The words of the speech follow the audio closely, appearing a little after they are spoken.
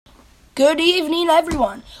Good evening,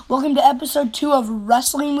 everyone. Welcome to episode 2 of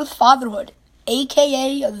Wrestling with Fatherhood,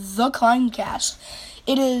 aka The Kindcast.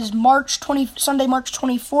 It is Sunday, March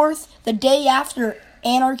 24th, the day after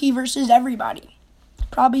Anarchy vs. Everybody.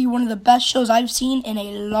 Probably one of the best shows I've seen in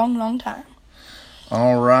a long, long time.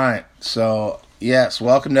 All right. So, yes,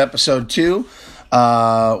 welcome to episode 2.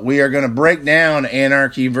 We are going to break down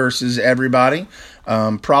Anarchy versus Everybody.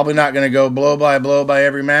 Probably not going to go blow by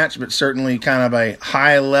every match, but certainly kind of a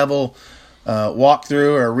high-level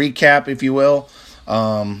walkthrough or recap, if you will.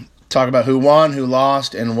 Talk about who won, who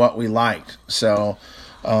lost, and what we liked. So,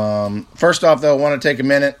 first off, though, I want to take a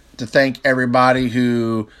minute to thank everybody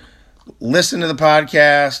who listened to the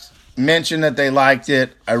podcast, mentioned that they liked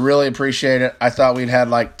it. I really appreciate it. I thought we'd had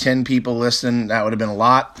like 10 people listen. That would have been a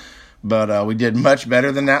lot. But we did much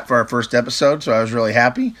better than that for our first episode, so I was really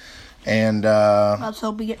happy. And let's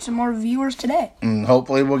hope we get some more viewers today. And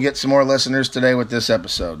hopefully we'll get some more listeners today with this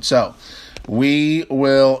episode. So we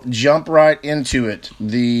will jump right into it.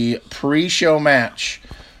 The pre-show match.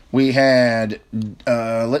 We had,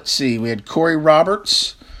 we had Corey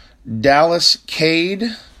Roberts, Dallas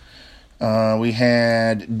Cade. We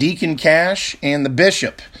had Deacon Cash and the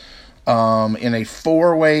Bishop in a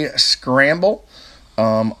four-way scramble.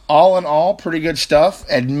 All in all, pretty good stuff.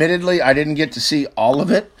 Admittedly, I didn't get to see all of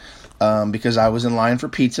it because I was in line for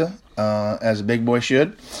pizza, as a big boy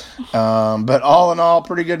should. But all in all,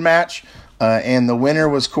 pretty good match. And the winner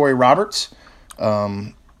was Corey Roberts.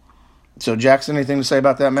 So, Jackson, anything to say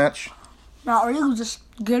about that match? Not really. It was just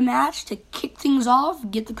a good match to kick things off,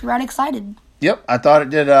 get the crowd excited. Yep, I thought it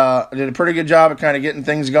did a pretty good job of kind of getting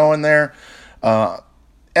things going there.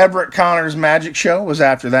 Everett Connor's Magic Show was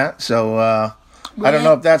after that, so I don't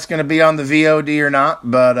know if that's going to be on the VOD or not,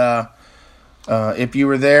 but if you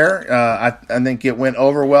were there, I think it went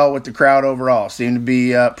over well with the crowd overall. Seemed to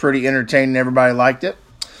be pretty entertaining. Everybody liked it.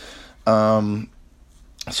 So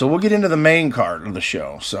we'll get into the main card of the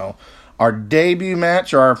show. So our debut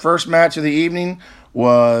match, or our first match of the evening,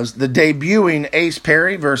 was the debuting Ace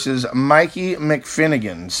Perry versus Mikey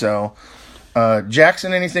McFinnigan. So,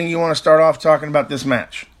 Jackson, anything you want to start off talking about this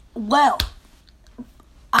match? Well,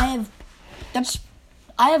 I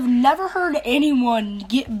have never heard anyone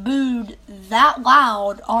get booed that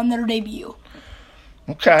loud on their debut.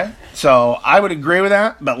 Okay, so I would agree with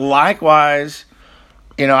that, but likewise,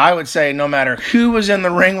 I would say no matter who was in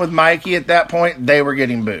the ring with Mikey at that point, they were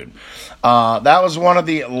getting booed. That was one of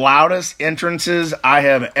the loudest entrances I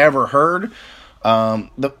have ever heard.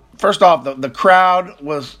 First off, the crowd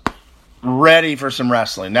was ready for some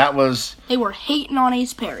wrestling. They were hating on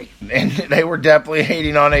Ace Perry. And they were definitely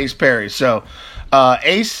hating on Ace Perry. So,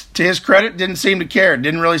 Ace, to his credit, didn't seem to care. It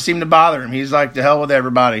didn't really seem to bother him. He's like, to hell with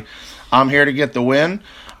everybody. I'm here to get the win.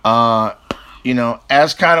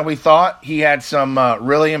 As kind of we thought, he had some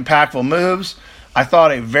really impactful moves. I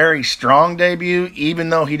thought a very strong debut, even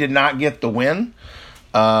though he did not get the win.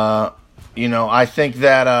 I think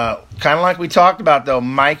that kind of like we talked about, though,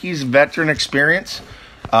 Mikey's veteran experience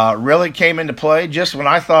really came into play. Just when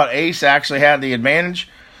I thought Ace actually had the advantage,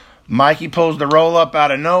 Mikey pulls the roll-up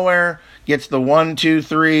out of nowhere, gets the 1, 2,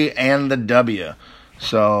 3, and the W.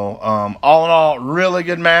 So, all in all, really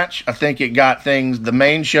good match. I think it got the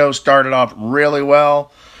main show started off really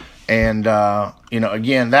well. And,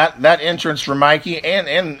 again, that entrance for Mikey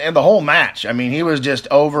and the whole match, I mean, he was just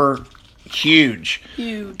over huge.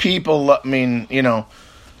 People,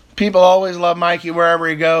 people always love Mikey wherever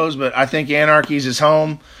he goes, but I think Anarchy's his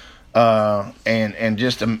home. And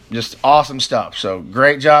just awesome stuff. So,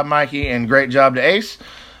 great job, Mikey, and great job to Ace.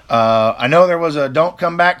 I know there was a don't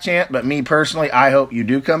come back chant, but me personally, I hope you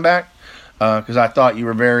do come back because I thought you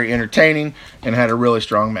were very entertaining and had a really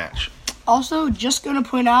strong match. Also, just going to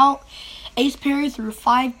point out, Ace Perry threw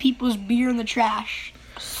 5 people's beer in the trash.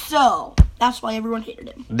 So, that's why everyone hated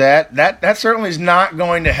him. That certainly is not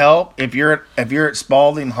going to help if you're at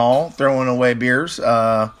Spalding Hall throwing away beers.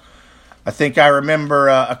 I think I remember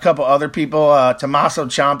a couple other people, Tommaso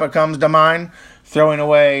Ciampa comes to mind, throwing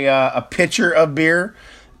away a pitcher of beer.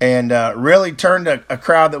 And really turned a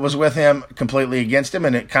crowd that was with him completely against him,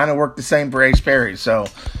 and it kind of worked the same for Ace Perry. So,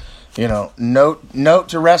 note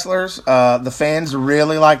to wrestlers, the fans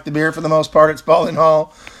really like the beer for the most part at Spalding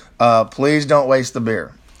Hall. Please don't waste the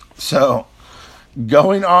beer. So,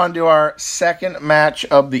 going on to our second match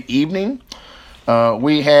of the evening,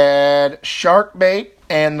 we had Sharkbait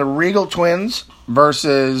and the Regal Twins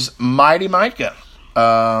versus Mighty Micah.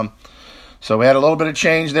 So we had a little bit of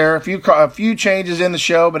change there. A few changes in the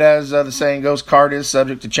show, but as the saying goes, card is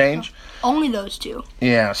subject to change. Only those two.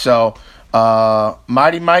 Yeah, so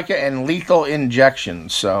Mighty Micah and Lethal Injection.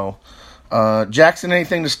 So Jackson,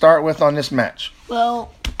 anything to start with on this match?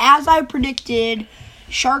 Well, as I predicted,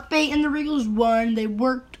 Sharkbait and the Regals won. They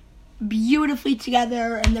worked beautifully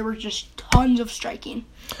together, and there were just tons of striking.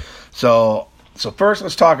 So first,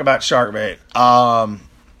 let's talk about Sharkbait.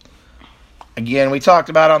 Again, we talked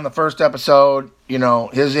about on the first episode,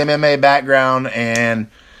 his MMA background, and,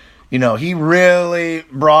 he really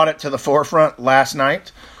brought it to the forefront last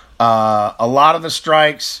night. A lot of the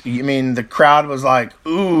strikes, the crowd was like,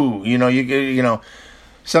 ooh,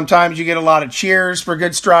 sometimes you get a lot of cheers for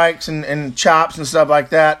good strikes and chops and stuff like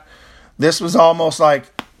that. This was almost like,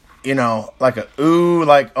 like a ooh,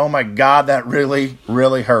 like, oh my God, that really,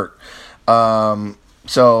 really hurt.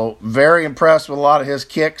 So very impressed with a lot of his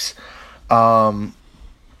kicks.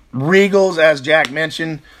 Regals, as Jack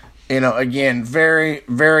mentioned, again, very,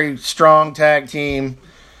 very strong tag team.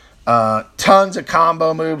 Tons of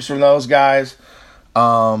combo moves from those guys.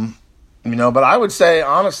 But I would say,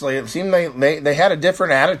 honestly, it seemed they had a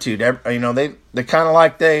different attitude. They kind of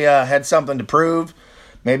like they had something to prove.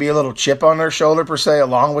 Maybe a little chip on their shoulder, per se,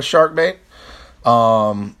 along with Sharkbait.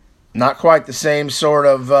 Not quite the same sort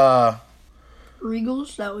of...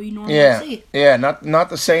 Regals that we normally see. Yeah, not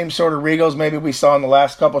the same sort of Regals maybe we saw in the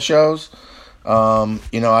last couple shows.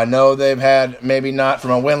 I know they've had, maybe not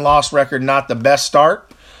from a win-loss record, not the best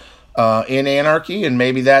start in Anarchy, and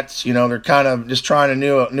maybe that's, they're kind of just trying a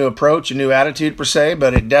new approach, a new attitude per se,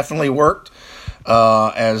 but it definitely worked.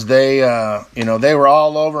 As they, they were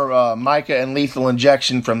all over Micah and Lethal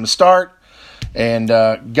Injection from the start, and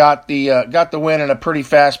got the win in a pretty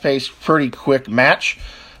fast-paced, pretty quick match.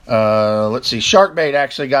 Let's see, Sharkbait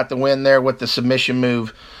actually got the win there with the submission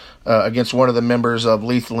move against one of the members of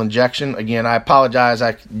Lethal Injection. Again, I apologize,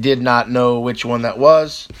 I did not know which one that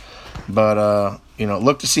was, but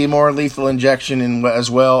look to see more Lethal Injection as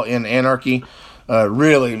well in Anarchy.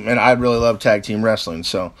 Really, and I really love tag team wrestling,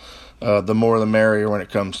 so the more the merrier when it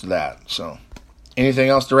comes to that. So, anything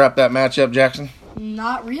else to wrap that match up, Jackson?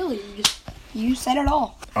 Not really. You said it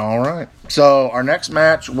all. All right. So, our next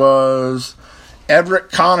match was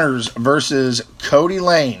Everett Connors versus Cody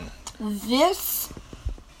Lane.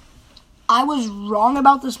 I was wrong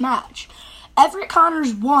about this match. Everett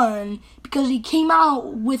Connors won because he came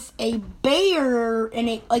out with a bear and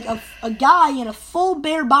a guy in a full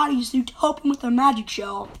bear bodysuit helping with a magic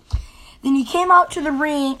show. Then he came out to the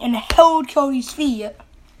ring and held Cody's feet.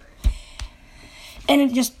 And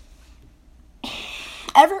it just...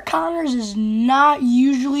 Everett Connors is not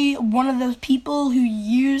usually one of those people who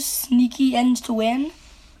use sneaky ends to win,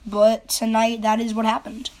 but tonight that is what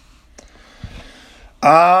happened.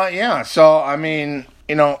 Yeah, so,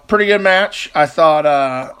 pretty good match. I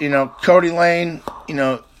thought, Cody Lane,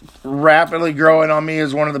 rapidly growing on me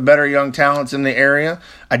as one of the better young talents in the area.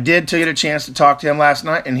 I did get a chance to talk to him last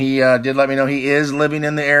night, and he did let me know he is living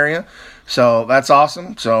in the area, so that's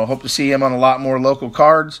awesome. So, hope to see him on a lot more local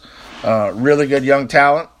cards. Really good young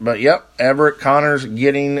talent, but yep, Everett Connors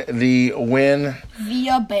getting the win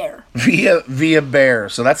via bear. Via bear.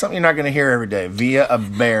 So that's something you're not going to hear every day. Via a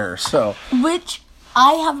bear. So which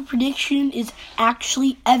I have a prediction is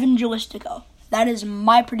actually Evangelistico. That is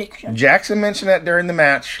my prediction. Jackson mentioned that during the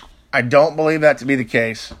match. I don't believe that to be the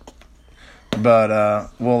case, but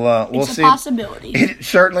we'll see. It's a possibility. It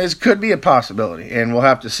certainly could be a possibility, and we'll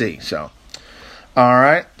have to see. So, all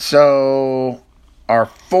right. So our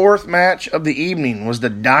fourth match of the evening was the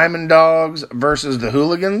Diamond Dogs versus the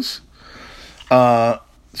Hooligans. So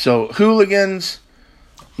Hooligans,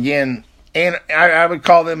 again, and I would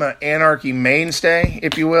call them an Anarchy mainstay,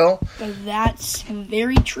 if you will. That's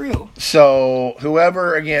very true. So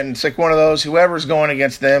whoever, again, it's like one of those, whoever's going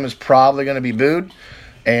against them is probably going to be booed.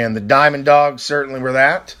 And the Diamond Dogs certainly were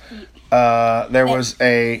that.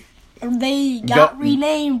 They got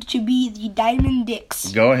renamed to be the Diamond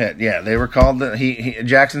Dicks. Go ahead. Yeah, they were called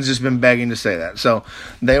Jackson's just been begging to say that. So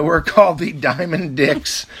they were called the Diamond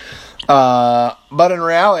Dicks. But in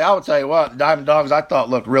reality, I would tell you what, the Diamond Dogs I thought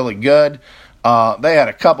looked really good. They had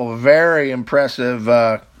a couple of very impressive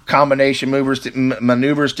combination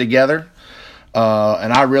maneuvers together.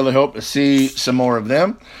 And I really hope to see some more of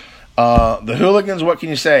them. The Hooligans, what can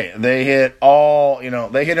you say? They hit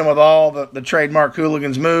they hit him with all the trademark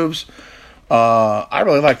Hooligans moves. I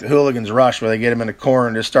really like the Hooligans rush where they get him in the corner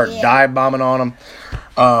and just start dive bombing on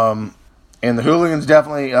them. And the Hooligans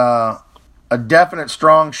definitely, a definite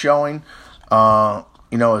strong showing,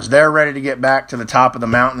 as they're ready to get back to the top of the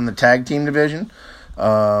mountain in the tag team division.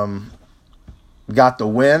 Got the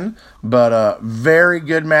win, but a very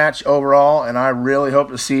good match overall, and I really hope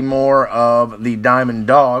to see more of the Diamond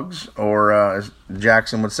Dogs, or as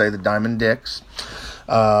Jackson would say, the Diamond Dicks,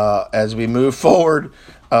 as we move forward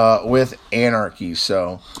with Anarchy.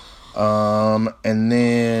 So, And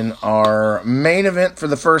then our main event for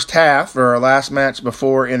the first half, or our last match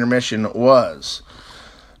before intermission, was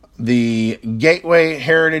the Gateway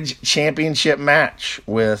Heritage Championship match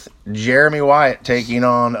with Jeremy Wyatt taking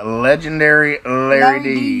on legendary Larry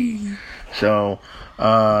D. So,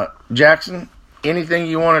 Jackson, anything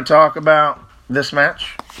you want to talk about this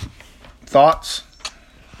match? Thoughts?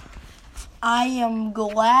 I am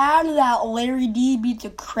glad that Larry D beat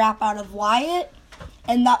the crap out of Wyatt,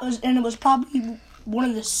 and it was probably one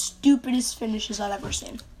of the stupidest finishes I've ever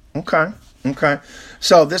seen. Okay.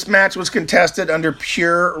 So this match was contested under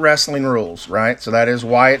pure wrestling rules, right? So that is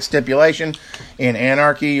Wyatt's stipulation. In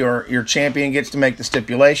Anarchy, your champion gets to make the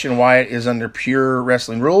stipulation. Wyatt is under pure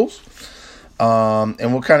wrestling rules.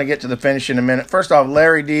 And we'll kind of get to the finish in a minute. First off,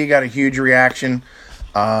 Larry D got a huge reaction.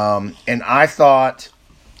 And I thought,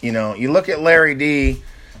 you look at Larry D,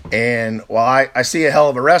 and while I see a hell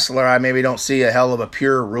of a wrestler, I maybe don't see a hell of a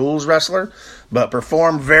pure rules wrestler, but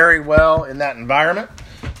performed very well in that environment.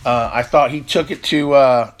 I thought he took it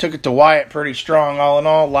to Wyatt pretty strong, all in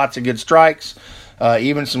all. Lots of good strikes,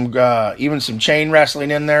 even some chain wrestling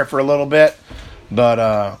in there for a little bit. But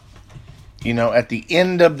at the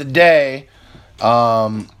end of the day,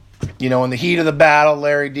 in the heat of the battle,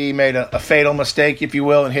 Larry D made a fatal mistake, if you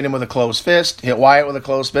will, and hit him with a closed fist. Hit Wyatt with a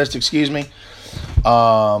closed fist,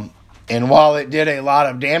 And while it did a lot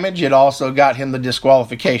of damage, it also got him the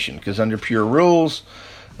disqualification, because under pure rules,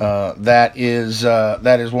 that is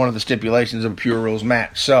one of the stipulations of a pure rules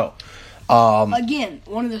match. So, again,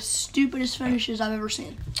 one of the stupidest finishes I've ever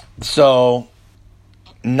seen. So,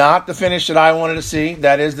 not the finish that I wanted to see.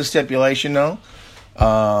 That is the stipulation, though.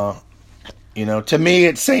 To me,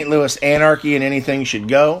 it's St. Louis Anarchy, and anything should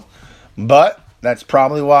go. But that's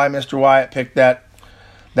probably why Mr. Wyatt picked that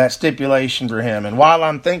stipulation for him. And while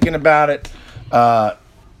I'm thinking about it,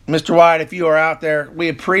 Mr. Wyatt, if you are out there, we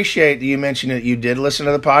appreciate that you mentioned that you did listen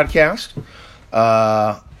to the podcast.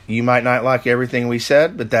 You might not like everything we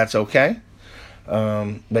said, but that's okay.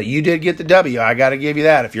 But you did get the W. I got to give you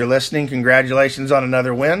that. If you're listening, congratulations on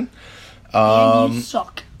another win. And you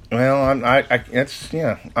suck. Well,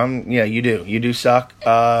 you do. You do suck.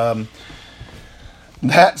 That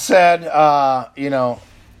said,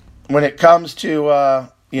 when it comes to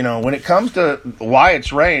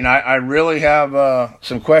Wyatt's reign, I really have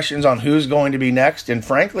some questions on who's going to be next, and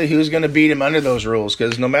frankly, who's going to beat him under those rules.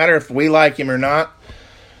 Because no matter if we like him or not,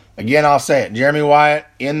 again, I'll say it: Jeremy Wyatt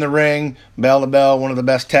in the ring, bell to bell, one of the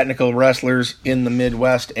best technical wrestlers in the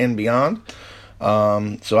Midwest and beyond.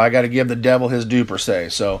 So I got to give the devil his due, per se.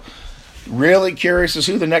 So really curious as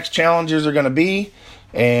who the next challengers are going to be,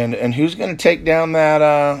 and who's going to take down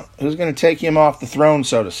who's going to take him off the throne,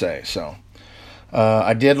 so to say. So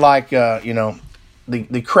I did like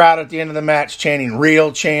the crowd at the end of the match chanting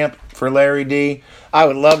 "Real Champ" for Larry D. I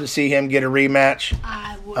would love to see him get a rematch.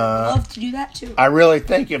 I would love to do that too. I really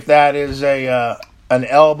think if that is an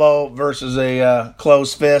elbow versus a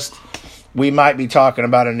closed fist, we might be talking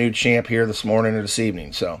about a new champ here this morning or this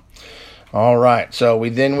evening. So, all right. So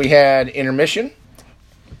we had intermission,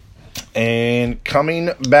 and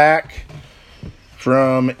coming back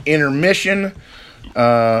from intermission,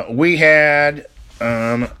 we had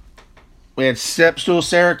Step Stool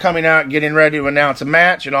Sarah coming out, getting ready to announce a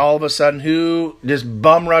match, and all of a sudden, who just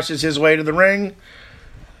bum rushes his way to the ring?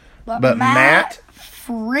 But Matt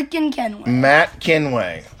freaking Kenway. Matt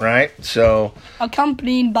Kenway, right? So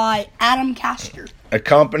accompanied by Adam Castor.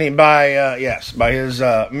 Accompanied by his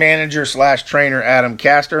manager / trainer Adam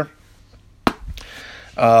Castor.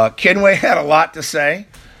 Kenway had a lot to say,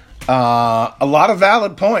 a lot of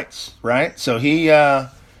valid points, right? So he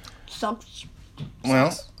sucks.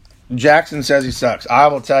 Well, Jackson says he sucks. I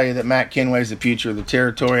will tell you that Matt Kenway is the future of the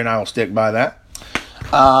territory, and I will stick by that.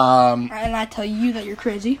 And I tell you that you're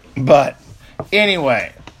crazy. But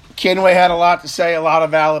anyway, Kenway had a lot to say, a lot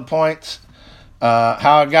of valid points.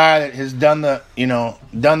 How a guy that has done the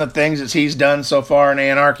things that he's done so far in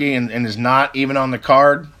Anarchy and is not even on the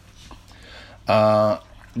card,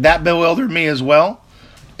 that bewildered me as well,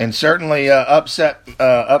 and certainly upset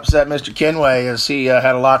Mr. Kenway, as he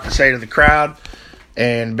had a lot to say to the crowd,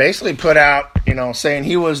 and basically put out, saying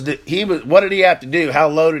he was what did he have to do? How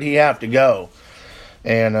low did he have to go?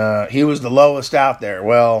 And he was the lowest out there.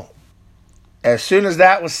 Well, as soon as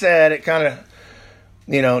that was said, it kind of,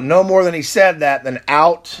 no more than he said that, then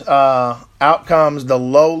out comes the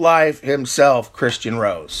lowlife himself, Christian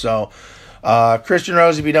Rose. So, Christian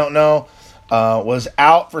Rose, if you don't know, was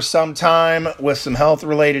out for some time with some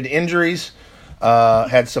health-related injuries.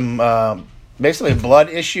 Had some, basically a blood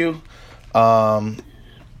issue, and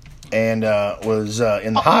was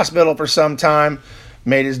in the hospital for some time.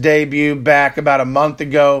 made his debut back about a month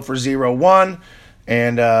ago for 0-1,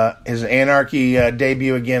 and his Anarchy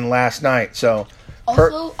debut again last night. So,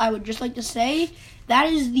 also, I would just like to say that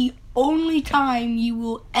is the only time you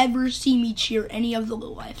will ever see me cheer any of the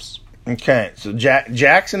lowlifes. Okay, so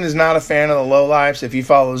Jackson is not a fan of the lowlifes. If you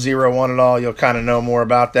follow 0-1 at all, you'll kind of know more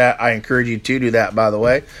about that. I encourage you to do that, by the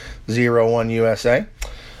way. 0-1 USA.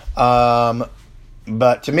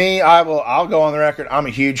 But to me, I'll go on the record. I'm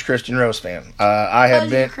a huge Christian Rose fan. I have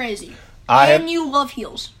been crazy. You love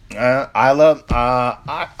heels. I love the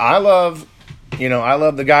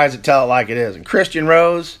guys that tell it like it is. And Christian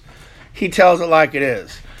Rose, he tells it like it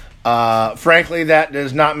is. Frankly, that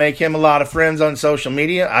does not make him a lot of friends on social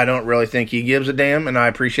media. I don't really think he gives a damn, and I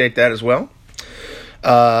appreciate that as well.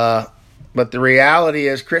 But the reality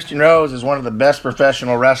is Christian Rose is one of the best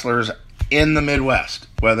professional wrestlers in the Midwest,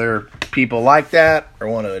 whether people like that or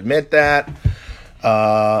want to admit that.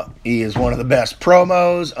 He is one of the best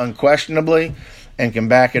promos, unquestionably, and can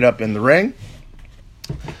back it up in the ring.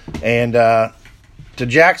 And to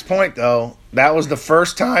Jack's point, though, that was the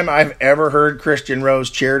first time I've ever heard Christian Rose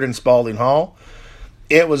cheered in Spalding Hall.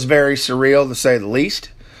 It was very surreal, to say the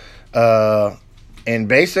least. And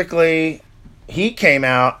basically, he came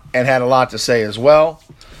out and had a lot to say as well.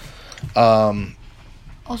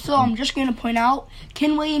 Also, I'm just going to point out,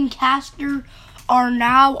 Kenway and Caster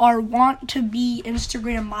are want to be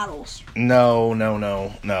Instagram models. No.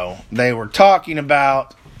 They were talking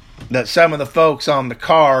about that some of the folks on the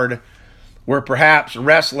card were perhaps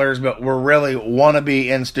wrestlers, but were really wannabe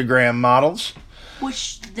Instagram models.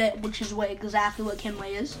 Which is exactly what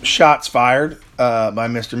Kenway is. Shots fired by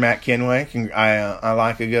Mr. Matt Kenway. I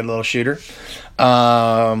like a good little shooter.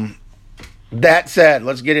 That said,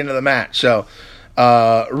 let's get into the match. So,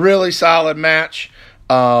 really solid match.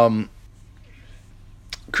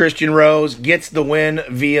 Christian Rose gets the win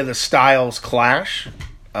via the Styles Clash.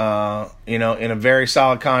 In a very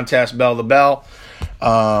solid contest, bell to bell.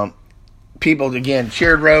 People, again,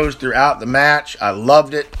 cheered Rose throughout the match. I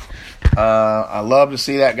loved it. I love to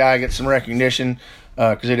see that guy get some recognition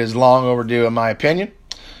because it is long overdue, in my opinion.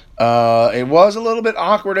 It was a little bit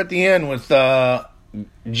awkward at the end with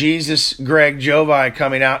Jesus Greg Jovi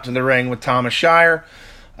coming out to the ring with Thomas Shire.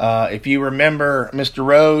 If you remember, Mr.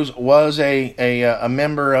 Rose was a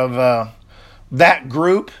member of that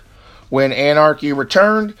group when Anarchy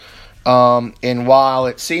returned. And while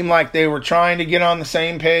it seemed like they were trying to get on the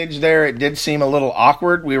same page there, it did seem a little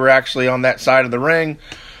awkward. We were actually on that side of the ring.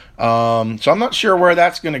 So I'm not sure where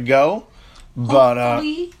that's going to go. But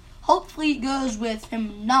hopefully it goes with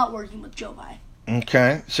him not working with Jovi.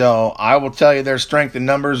 Okay, so I will tell you there's strength in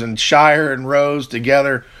numbers, and Shire and Rose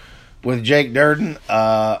together with Jake Durden,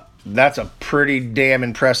 that's a pretty damn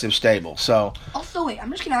impressive stable. So also, wait,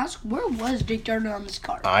 I'm just gonna ask, where was Jake Durden on this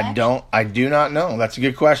card? I do not know. That's a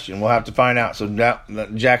good question. We'll have to find out. So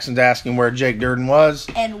Jackson's asking where Jake Durden was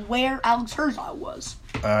and where Alex Herzog was.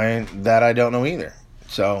 I don't know either.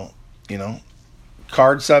 So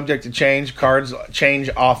cards subject to change. Cards change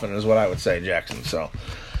often, is what I would say, Jackson. So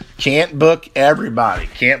can't book everybody.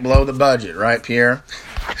 Can't blow the budget, right, Pierre?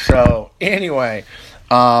 So anyway.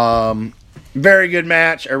 Very good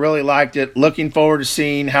match. I really liked it. Looking forward to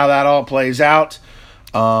seeing how that all plays out.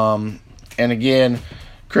 And again,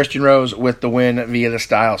 Christian Rose with the win via the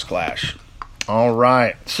Styles Clash. All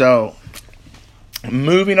right. So,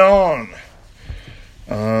 moving on.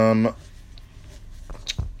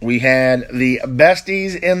 We had the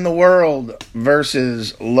besties in the world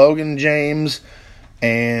versus Logan James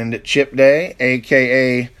and Chip Day,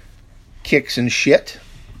 a.k.a. Kicks and Shit.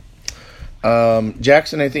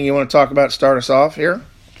 Jackson, anything you want to talk about to start us off here?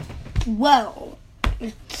 Well,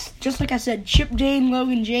 it's just like I said, Chip Day and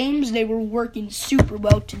Logan James, they were working super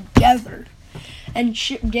well together. And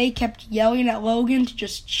Chip Day kept yelling at Logan to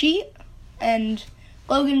just cheat, and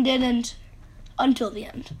Logan didn't until the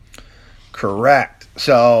end. Correct.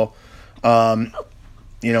 So,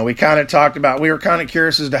 we kind of talked about, we were kind of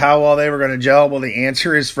curious as to how well they were going to gel. Well, the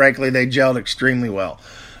answer is, frankly, they gelled extremely well.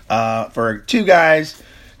 For two guys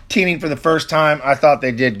teaming for the first time, I thought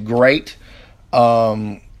they did great.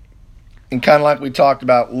 And kind of like we talked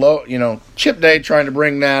about, Chip Day trying to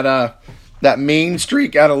bring that mean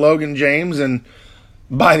streak out of Logan James, and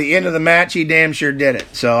by the end of the match, he damn sure did it.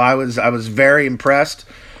 So I was very impressed.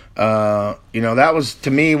 That was,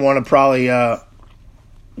 to me, one of the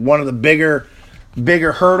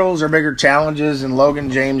bigger hurdles or bigger challenges in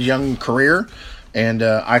Logan James' young career, and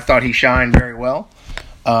I thought he shined very well.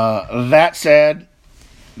 That said,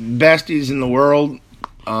 besties in the world.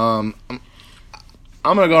 I'm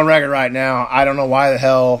going to go on record right now. I don't know why the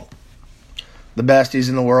hell the besties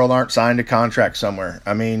in the world aren't signed to contract somewhere.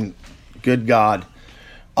 I mean, good God.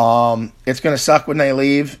 It's going to suck when they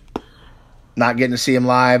leave, not getting to see them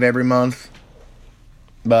live every month.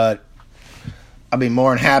 But I'll be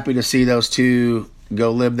more than happy to see those two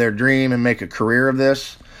go live their dream and make a career of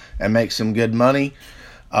this and make some good money,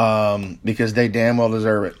 because they damn well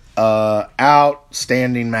deserve it.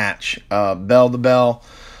 Outstanding match, bell to bell.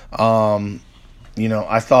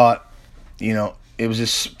 I thought, it was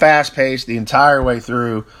just fast-paced the entire way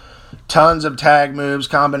through. Tons of tag moves,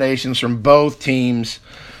 combinations from both teams.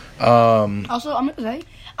 Also, I'm going to say,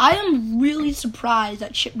 I am really surprised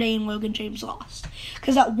that Chip Day and Logan James lost.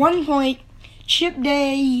 Because at one point, Chip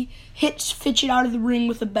Day hits Fitchett out of the ring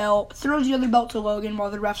with a belt, throws the other belt to Logan while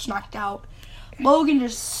the ref's knocked out. Logan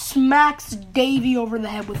just smacks Davey over the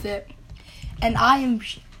head with it. And I am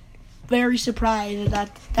very surprised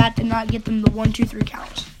that did not get them the 1, 2, 3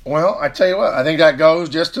 counts. Well, I tell you what, I think that goes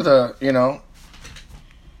just to the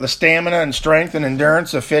stamina and strength and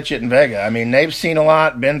endurance of Fitchett and Vega. I mean, they've seen a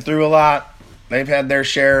lot, been through a lot. They've had their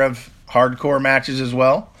share of hardcore matches as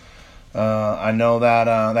well. I know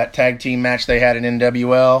that tag team match they had in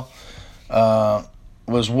NWL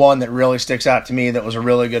was one that really sticks out to me. That was a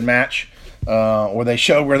really good match where they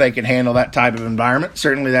showed where they could handle that type of environment.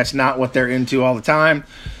 Certainly that's not what they're into all the time,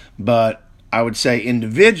 but I would say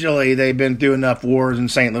individually they've been through enough wars in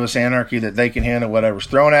St. Louis Anarchy that they can handle whatever's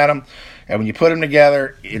thrown at them. And when you put them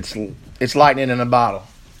together, it's lightning in a bottle.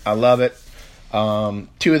 I love it.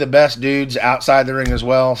 Two of the best dudes outside the ring as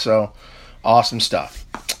well, so awesome stuff.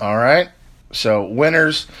 All right, so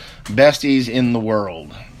winners, besties in the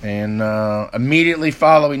world. And immediately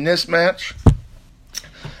following this match,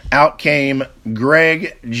 out came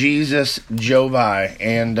Greg Jesus Jovi,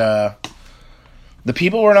 and the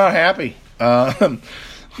people were not happy.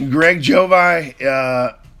 Greg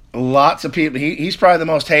Jovi, lots of people. He's probably the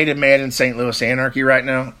most hated man in St. Louis Anarchy right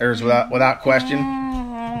now. There's without question.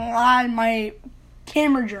 My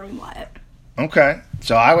camera during Wyatt. Okay,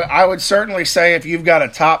 so I would certainly say if you've got a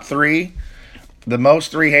top 3, the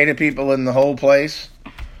most 3 hated people in the whole place,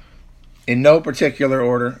 in no particular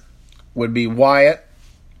order, would be Wyatt,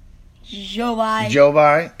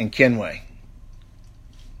 Jovi, and Kenway.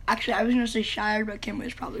 Actually, I was going to say Shire, but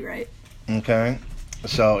Kenway's probably right. Okay,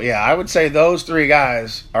 so yeah, I would say those 3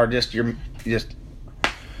 guys are just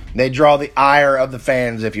they draw the ire of the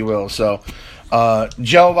fans, if you will. So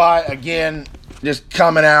Jovi again, just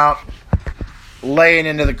coming out, laying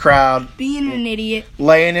into the crowd, being an idiot,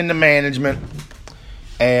 laying into management,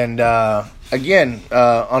 and again,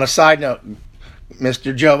 on a side note,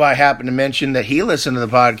 Mr. Jovi happened to mention that he listened to the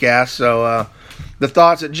podcast, so the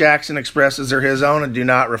thoughts that Jackson expresses are his own and do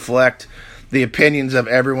not reflect the opinions of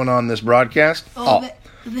everyone on this broadcast.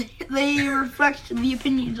 They reflect the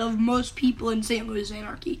opinions of most people in St. Louis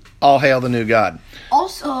Anarchy. All hail the new God.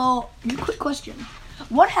 Also, quick question.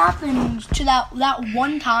 What happened to that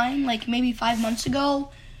one time, like maybe 5 months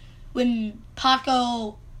ago, when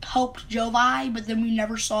Paco helped Jovi, but then we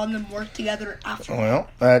never saw them work together after? Well,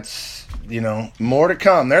 that's, more to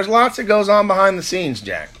come. There's lots that goes on behind the scenes,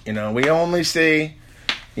 Jack. We only see,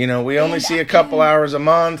 a couple hours a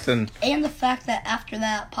month. And the fact that after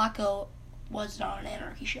that, Paco was on an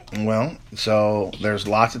Anarchy show. Well, so there's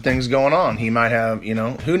lots of things going on. He might have,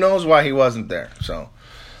 who knows why he wasn't there. So,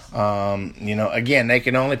 again, they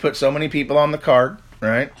can only put so many people on the card,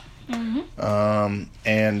 right? Mm-hmm.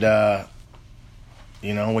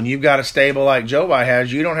 When you've got a stable like Jovi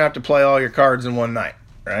has, you don't have to play all your cards in one night,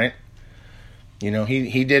 right?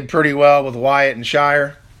 He did pretty well with Wyatt and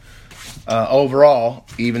Shire overall,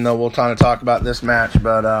 even though we'll kind of talk about this match.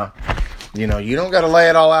 But, you don't got to lay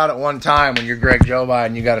it all out at one time when you're Greg Jovi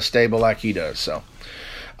and you got a stable like he does. So,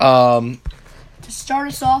 to start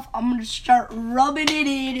us off, I'm going to start rubbing it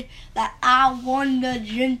in that I won the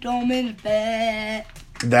gentleman's bet.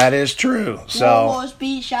 That is true. So Warhorse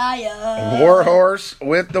beat Shire. Warhorse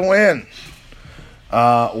with the win.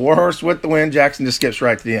 Warhorse with the win. Jackson just skips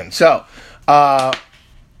right to the end. So, I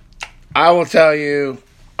will tell you,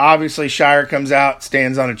 obviously Shire comes out,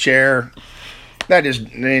 stands on a chair.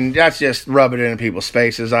 That's just rubbing it in people's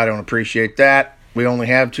faces. I don't appreciate that. We only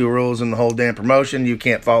have 2 rules in the whole damn promotion. You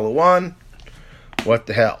can't follow one. What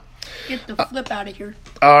the hell? Get the flip out of here.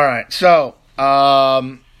 All right. So,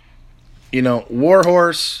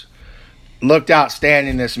 Warhorse looked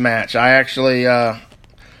outstanding this match. I actually, I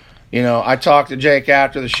talked to Jake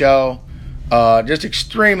after the show. Just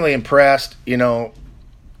extremely impressed.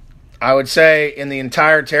 I would say in the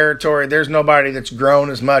entire territory, there's nobody that's grown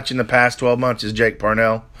as much in the past 12 months as Jake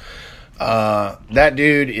Parnell. That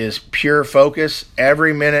dude is pure focus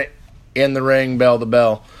every minute in the ring, bell to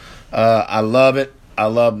bell. I love it. I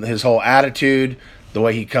love his whole attitude. The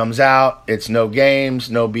way he comes out, it's no games,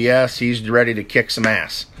 no BS. He's ready to kick some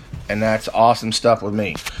ass. And that's awesome stuff with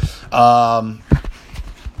me.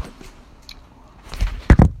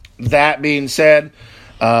 That being said,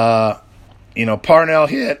 Parnell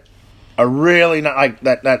hit a really not like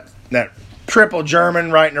that triple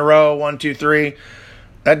German right in a row, 1, 2, 3.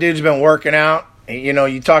 That dude's been working out.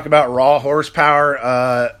 You talk about raw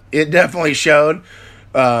horsepower. It definitely showed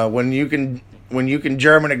when you can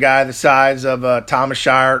German a guy the size of Thomas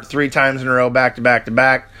Shire 3 times in a row, back to back to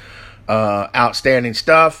back. Outstanding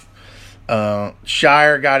stuff.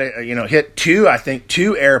 Shire got it. Hit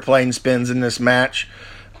 2 airplane spins in this match.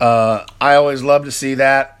 I always love to see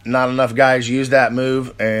that. Not enough guys use that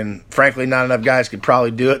move, and frankly, not enough guys could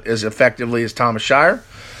probably do it as effectively as Thomas Shire.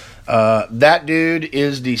 That dude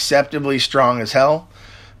is deceptively strong as hell.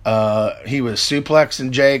 He was suplexing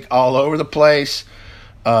Jake all over the place.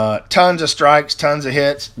 Tons of strikes, tons of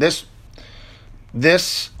hits. This,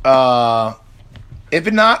 if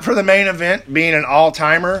it not for the main event being an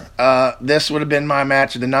all-timer, this would have been my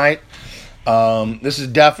match of the night. This is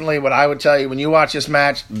definitely what I would tell you when you watch this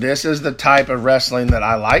match. This is the type of wrestling that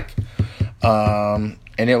I like, and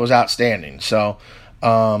it was outstanding. So,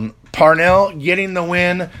 Parnell getting the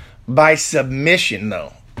win by submission,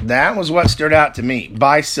 though. That was what stood out to me,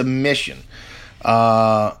 by submission.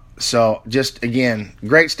 So, just, again,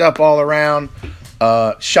 great stuff all around.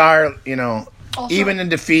 Shire, also, even in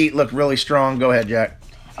defeat, looked really strong. Go ahead, Jack.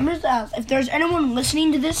 I'm just asking, if there's anyone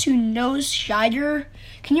listening to this who knows Shire,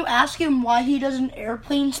 can you ask him why he doesn't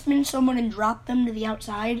airplane spin someone and drop them to the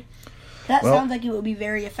outside? That sounds like it would be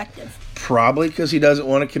very effective. Probably because he doesn't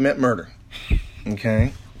want to commit murder.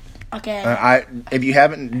 Okay. Okay. If you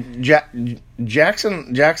haven't,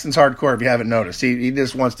 Jackson's hardcore. If you haven't noticed, he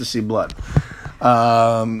just wants to see blood.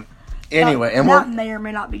 Anyway, and that may or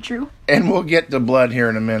may not be true. And we'll get to blood here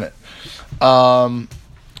in a minute.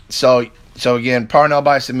 So again, Parnell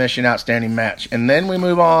by submission, outstanding match, and then we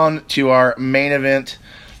move on to our main event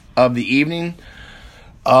of the evening,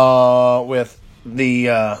 with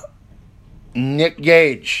the Nick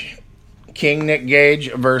Gage, King Nick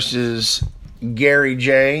Gage versus Gary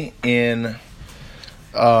J in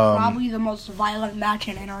probably the most violent match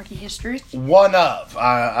in Anarchy history. One of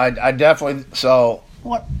I definitely so.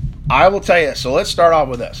 What? I will tell you. So let's start off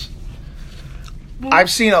with this.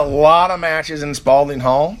 I've seen a lot of matches in Spalding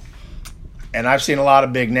Hall, and I've seen a lot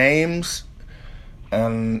of big names,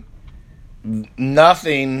 and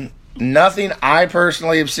nothing I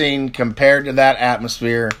personally have seen compared to that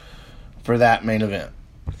atmosphere for that main event.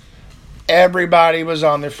 Everybody was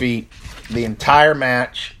on their feet the entire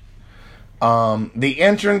match. The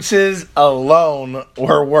entrances alone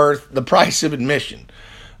were worth the price of admission.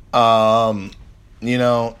 To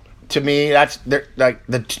me, that's like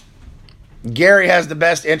Gary has the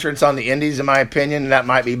best entrance on the indies, in my opinion. That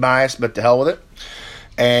might be biased, but to hell with it.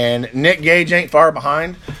 And Nick Gage ain't far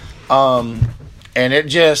behind. And it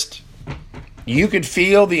just, you could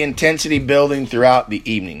feel the intensity building throughout the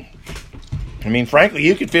evening. I mean, frankly,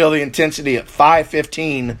 you could feel the intensity at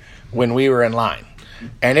 5:15 when we were in line.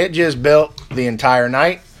 And it just built the entire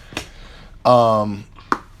night. So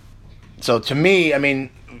to me, I mean,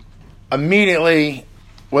 immediately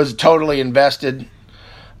was totally invested.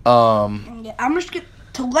 I'm just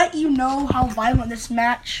to let you know how violent this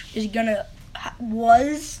match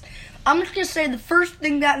was. I'm just gonna say the first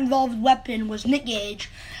thing that involved weapon was Nick Gage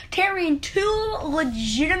tearing 2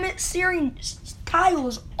 legitimate ceiling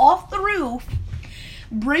tiles off the roof,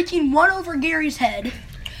 breaking one over Gary's head,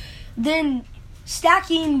 then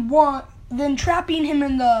stacking one, then trapping him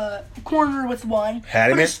in the corner with one,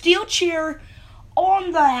 put a steel chair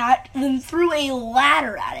on that, then threw a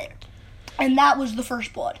ladder at it. And that was the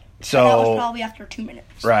first blood. So that was probably after 2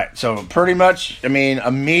 minutes. Right. So pretty much, I mean,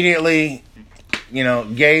 immediately,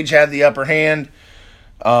 Gage had the upper hand.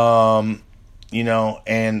 And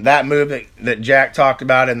that move that Jack talked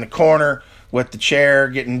about in the corner with the chair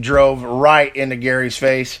getting drove right into Gary's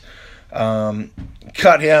face,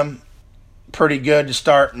 cut him pretty good to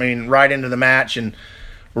start. I mean, right into the match, and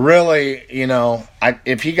really, he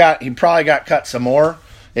probably got cut some more.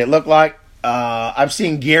 It looked like. I've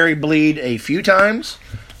seen Gary bleed a few times,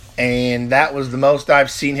 and that was the most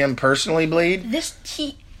I've seen him personally bleed.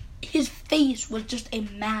 His face was just a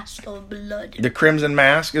mask of blood. The crimson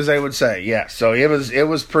mask, as they would say. Yeah. So it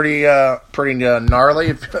was pretty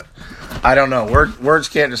gnarly. I don't know. Words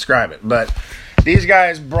can't describe it. But these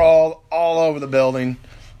guys brawled all over the building.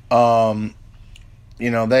 They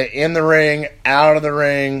in the ring, out of the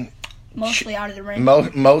ring. Mostly out of the ring.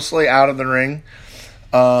 Mostly out of the ring.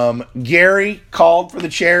 Gary called for the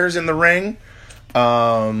chairs in the ring.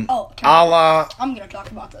 Oh, a la I'm gonna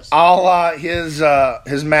talk about this.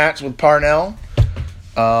 his match with Parnell.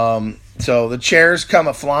 So the chairs come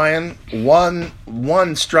a flying.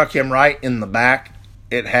 One struck him right in the back.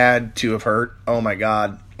 It had to have hurt. Oh my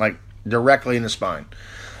God! Like directly in the spine.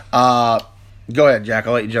 Go ahead, Jack.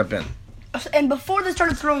 I'll let you jump in. And before they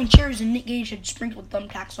started throwing chairs, Nick Gage had sprinkled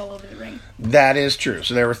thumbtacks all over the ring. That is true.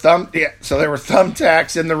 So there were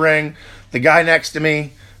thumbtacks in the ring. The guy next to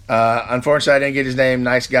me, unfortunately, I didn't get his name.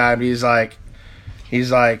 Nice guy, but he's like,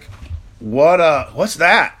 what's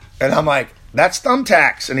that? And I'm like, that's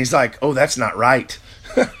thumbtacks. And he's like, oh, that's not right.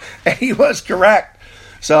 And he was correct.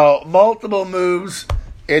 So multiple moves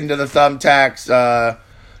into the thumbtacks. I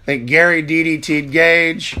think Gary DDT'd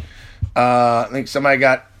Gage. I think somebody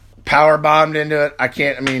got power bombed into it.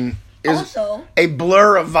 Also, a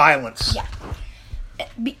blur of violence. Yeah.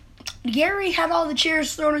 Gary had all the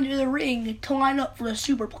chairs thrown into the ring to line up for the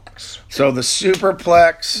superplex. So the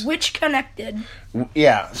superplex, which connected.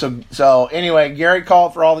 Yeah. So anyway, Gary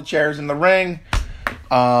called for all the chairs in the ring.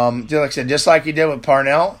 Like I said, just like he did with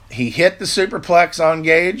Parnell, he hit the superplex on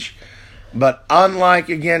Gage, but unlike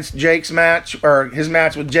against Jake's match or his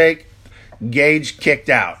match with Jake, Gage kicked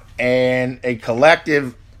out, and a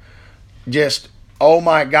collective just, oh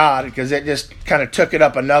my God, because it just kind of took it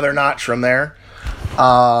up another notch from there.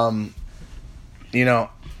 A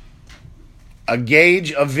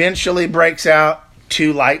Gage eventually breaks out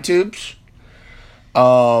 2 light tubes.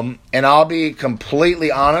 And I'll be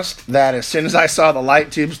completely honest that as soon as I saw the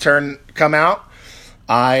light tubes come out,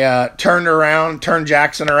 I turned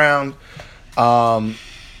Jackson around,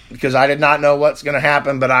 because I did not know what's going to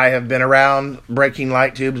happen, but I have been around breaking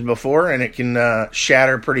light tubes before, and it can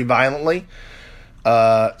shatter pretty violently.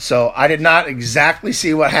 So I did not exactly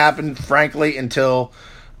see what happened, frankly, until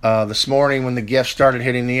this morning when the gifts started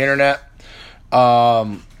hitting the internet.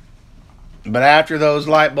 But after those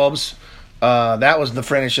light bulbs, that was the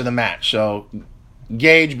finish of the match. So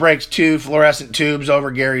Gage breaks 2 fluorescent tubes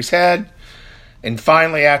over Gary's head, and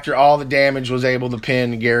finally, after all the damage, was able to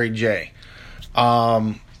pin Gary J.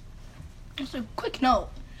 Just a quick note.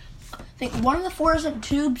 I think one of the fluorescent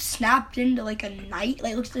tubes snapped into like a knife.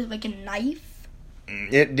 Like looks like a knife.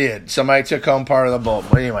 It did. Somebody took home part of the bulb.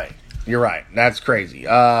 But anyway, you're right. That's crazy.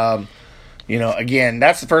 Again,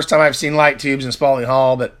 that's the first time I've seen light tubes in Spalding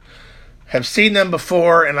Hall, but have seen them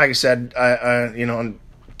before. And like I said, and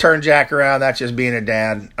turn Jack around. That's just being a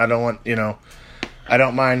dad. I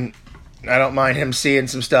don't mind him seeing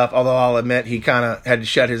some stuff. Although I'll admit he kind of had to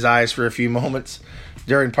shut his eyes for a few moments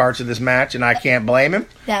during parts of this match, and I can't blame him.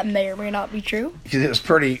 That may or may not be true, because it was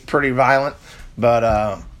pretty violent.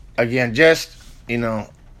 But again, just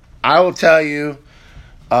I will tell you,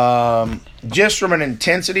 just from an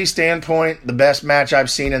intensity standpoint, the best match I've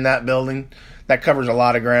seen in that building. That covers a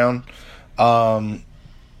lot of ground. The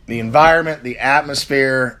environment, the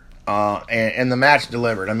atmosphere, and the match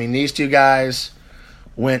delivered. I mean, these two guys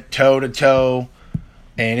went toe to toe,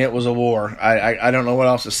 and it was a war. I don't know what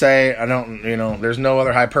else to say. There's no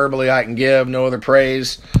other hyperbole I can give, no other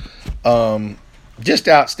praise. Just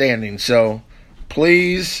outstanding. So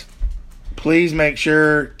please make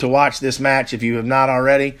sure to watch this match if you have not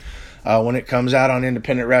already, when it comes out on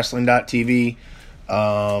independentwrestling.tv.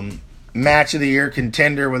 Match of the year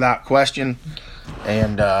contender without question,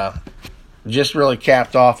 and just really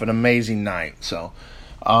capped off an amazing night. So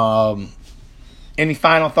any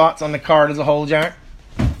final thoughts on the card as a whole, Jack?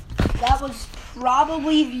 That was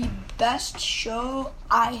probably the best show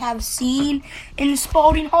I have seen in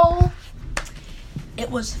Spalding Hall. It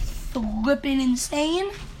was flipping insane.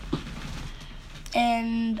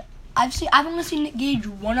 And I've only seen Nick Gage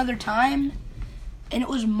one other time, and it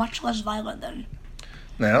was much less violent than.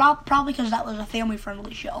 Yep. Probably because that was a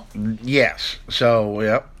family-friendly show. Yes. So,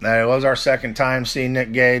 yep. That was our second time seeing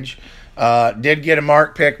Nick Gage. Did get a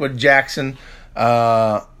mark pick with Jackson.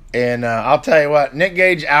 And I'll tell you what, Nick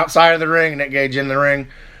Gage outside of the ring, Nick Gage in the ring,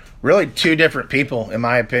 really two different people, in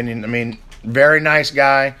my opinion. I mean, very nice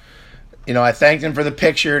guy. I thanked him for the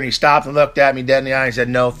picture, and he stopped and looked at me dead in the eye and said,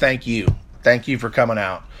 "No, thank you. Thank you for coming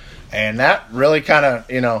out." And that really kind of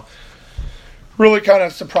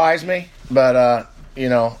surprised me. But,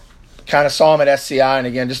 kind of saw him at SCI, and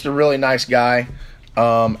again, just a really nice guy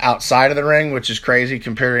outside of the ring, which is crazy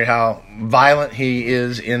compared to how violent he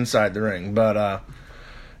is inside the ring. But,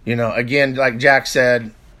 again, like Jack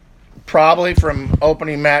said, probably from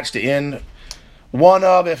opening match to end, one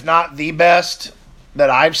of, if not the best that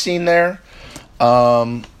I've seen there.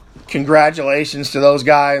 Congratulations to those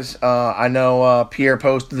guys. I know Pierre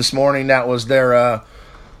posted this morning that was their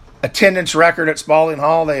attendance record at Spalding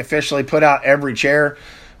Hall. They officially put out every chair.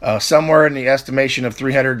 somewhere in the estimation of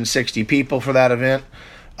 360 people for that event.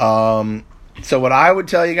 So what I would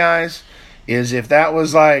tell you guys is if that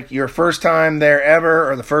was like your first time there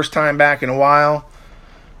ever or the first time back in a while,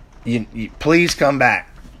 you please come back.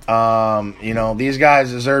 These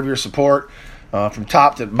guys deserve your support from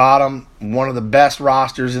top to bottom. One of the best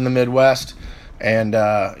rosters in the Midwest. And,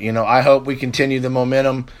 I hope we continue the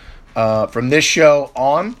momentum from this show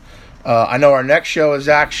on. I know our next show is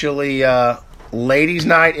actually Ladies'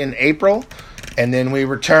 Night in April. And then we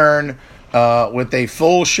return with a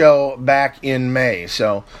full show back in May.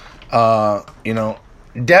 So,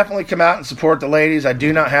 definitely come out and support the ladies. I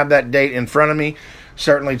do not have that date in front of me.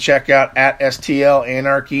 Certainly check out at STL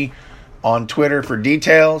Anarchy on Twitter for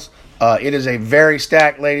details. It is a very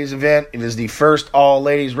stacked ladies event. It is the first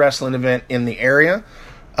all-ladies wrestling event in the area.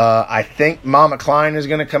 I think Mama Klein is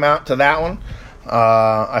going to come out to that one.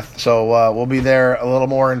 So we'll be there a little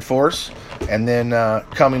more in force. And then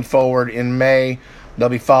coming forward in May, they'll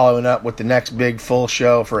be following up with the next big full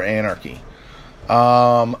show for Anarchy.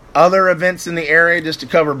 Other events in the area, just to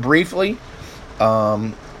cover briefly.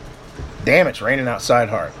 Damn, it's raining outside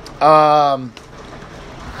hard.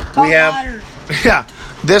 We have,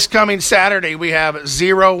 this coming Saturday, we have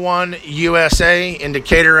 01 USA in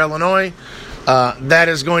Decatur, Illinois. That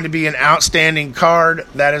is going to be an outstanding card.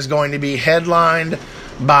 That is going to be headlined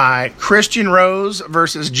by Christian Rose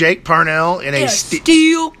versus Jake Parnell in a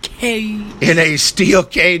steel cage. In a steel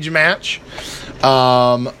cage match.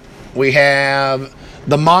 We have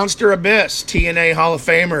the Monster Abyss, TNA Hall of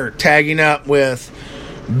Famer, tagging up with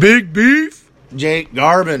Big Beef, Jake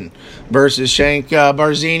Garvin versus Shank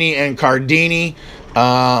Barzini and Cardini.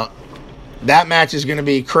 That match is going to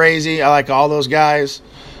be crazy. I like all those guys.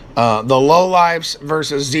 The Lowlifes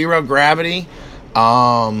versus Zero Gravity.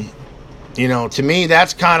 To me,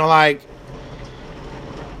 that's kind of like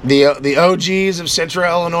the OGs of Central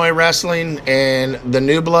Illinois Wrestling and the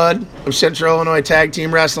new blood of Central Illinois Tag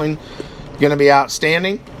Team Wrestling. Going to be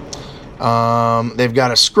outstanding. They've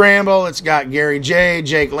got a scramble. It's got Gary J,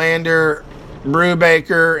 Jake Lander,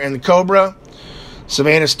 Brubaker, and the Cobra.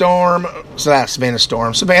 Savannah Stone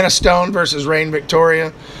versus Reign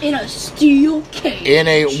Victoria. In a steel cage. In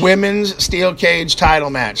a women's steel cage title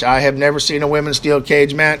match. I have never seen a women's steel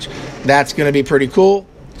cage match. That's going to be pretty cool.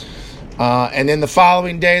 And then the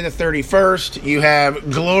following day, the 31st, you have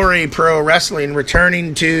Glory Pro Wrestling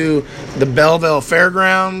returning to the Belleville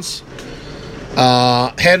Fairgrounds.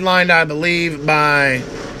 Headlined, I believe, by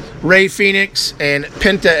Ray Phoenix and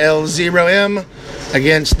Penta L0M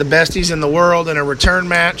against the besties in the world in a return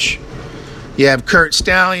match. You have Kurt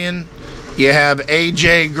Stallion. You have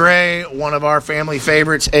AJ Gray, one of our family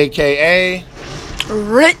favorites, a.k.a.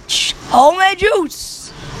 Rich Homie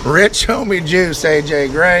Juice. Rich Homie Juice,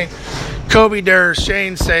 AJ Gray. Kobe Durst,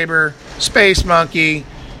 Shane Saber, Space Monkey.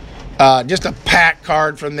 Just a packed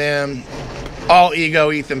card from them. All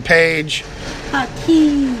Ego, Ethan Page.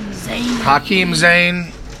 Hakeem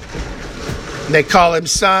Zane. They call him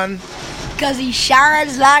Son. Because he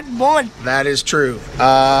shines like one. That is true.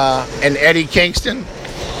 And Eddie Kingston.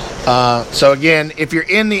 So again, if you're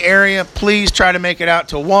in the area, please try to make it out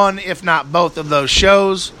to one, if not both of those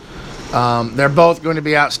shows. They're both going to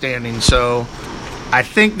be outstanding. So I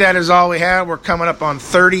think that is all we have. We're coming up on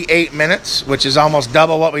 38 minutes, which is almost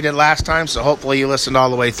double what we did last time. So hopefully you listened all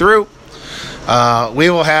the way through. We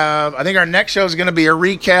will have, I think our next show is going to be a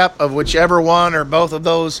recap of whichever one or both of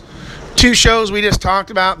those two shows we just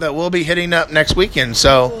talked about that we'll be hitting up next weekend.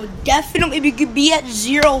 So we'll definitely be at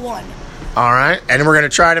 01. All right. And we're going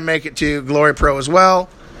to try to make it to Glory Pro as well.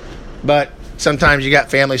 But sometimes you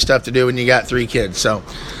got family stuff to do when you got 3 kids. So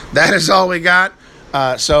that is all we got.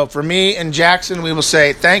 So for me and Jackson, we will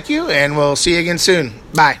say thank you, and we'll see you again soon.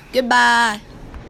 Bye. Goodbye.